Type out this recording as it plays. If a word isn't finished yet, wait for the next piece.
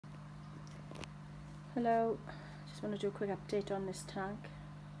Hello, just want to do a quick update on this tank.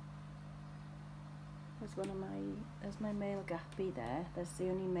 There's my male guppy there. That's the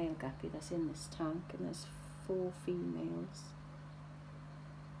only male guppy that's in this tank, and there's 4 females.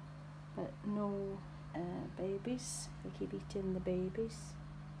 But no babies. They keep eating the babies.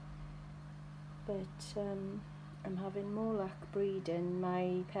 But I'm having more luck breeding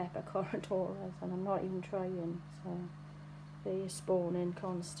my pepper corydoras, and I'm not even trying, so they are spawning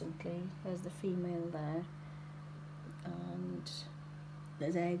constantly. There's the female there, and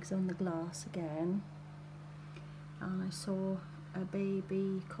there's eggs on the glass again. And I saw a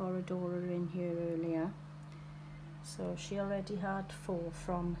baby corydoras in here earlier, so she already had 4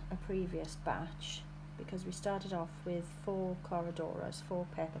 from a previous batch, because we started off with 4 corydoras, 4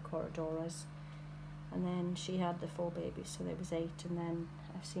 pepper corydoras, and then she had the 4 babies, so there was 8, and then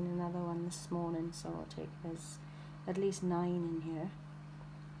I've seen another one this morning, so there's at least 9 in here.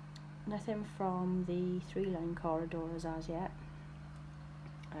 Nothing from the 3-line corydoras as yet.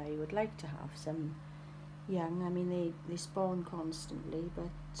 I would like to have some young. I mean, they spawn constantly,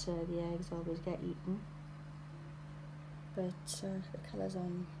 but the eggs always get eaten. But the colours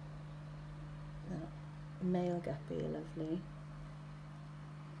on the male guppy are lovely.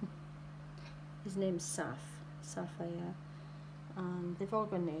 His name's Sapphire, and they've all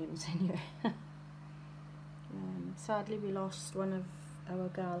got names anyway. Sadly, we lost one of our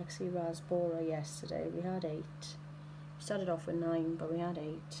galaxy rasbora yesterday. We had 8. We started off with 9, but we had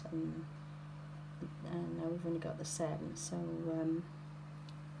 8, and now we've only got the 7. So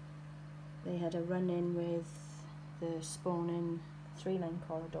they had a run-in with the spawning 3-line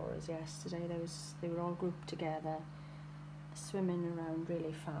corydoras yesterday. They were all grouped together, swimming around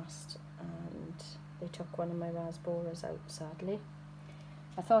really fast, and they took one of my rasboras out, sadly.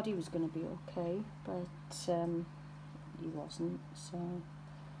 I thought he was going to be okay, but he wasn't, so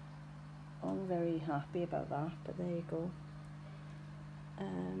I'm very happy about that, but there you go.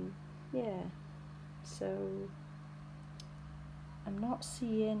 Yeah, so I'm not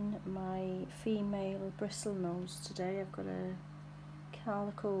seeing my female bristlenose today. I've got a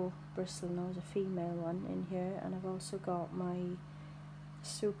calico bristlenose, a female one in here, and I've also got my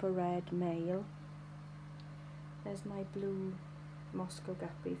super red male. There's my blue Moscow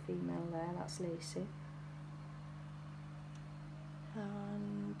guppy female there, that's Lacey.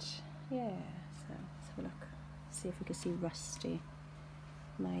 And yeah, so let's have a look, see if we can see Rusty.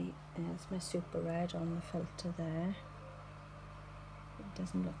 There's my super red on the filter there. It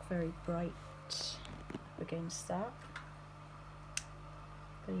doesn't look very bright up against that,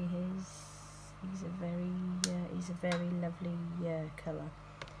 but he's a very lovely colour,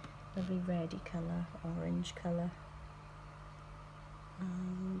 lovely reddy colour, orange colour.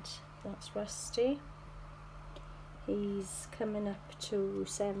 And that's Rusty. He's coming up to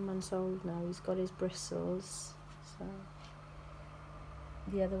 7 months old now. He's got his bristles, so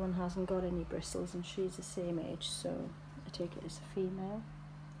the other one hasn't got any bristles, and she's the same age, so I take it as a female.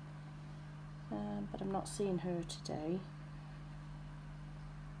 But I'm not seeing her today.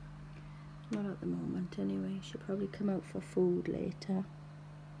 Not at the moment anyway. She'll probably come out for food later.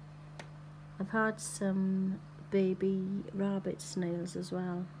 I've had some baby rabbit snails as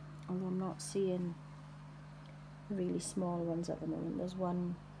well, although I'm not seeing really small ones at the moment. There's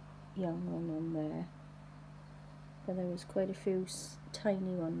one young one on there, but there was quite a few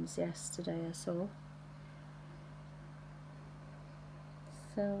tiny ones yesterday I saw.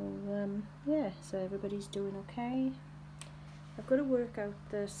 So yeah, so everybody's doing okay. I've got to work out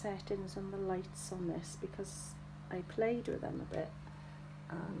the settings and the lights on this, because I played with them a bit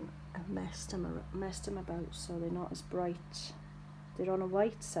and I've messed them about, so they're not as bright. They're on a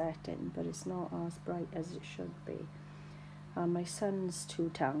white setting, but it's not as bright as it should be. And my son's 2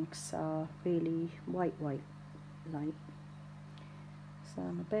 tanks are really white light, so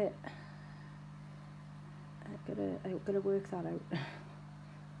I'm a bit. I've got to work that out.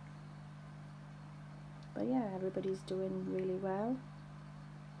 But yeah, everybody's doing really well.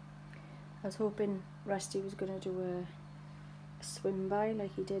 I was hoping Rusty was going to do a swim by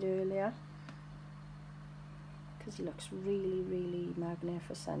like he did earlier, because he looks really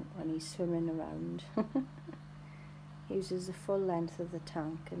magnificent when he's swimming around. He uses the full length of the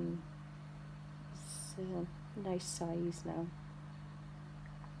tank, and it's a nice size now.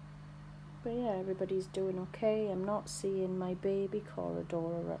 But yeah, everybody's doing okay. I'm not seeing my baby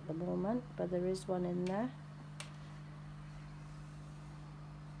corydoras at the moment, but there is one in there.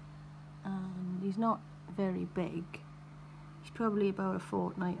 And he's not very big. He's probably about a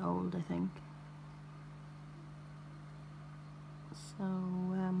fortnight old, I think. So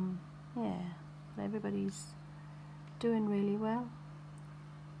yeah, everybody's doing really well.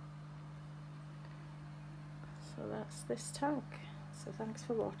 So that's this tank. So thanks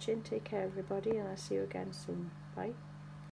for watching, take care everybody, and I'll see you again soon. Bye.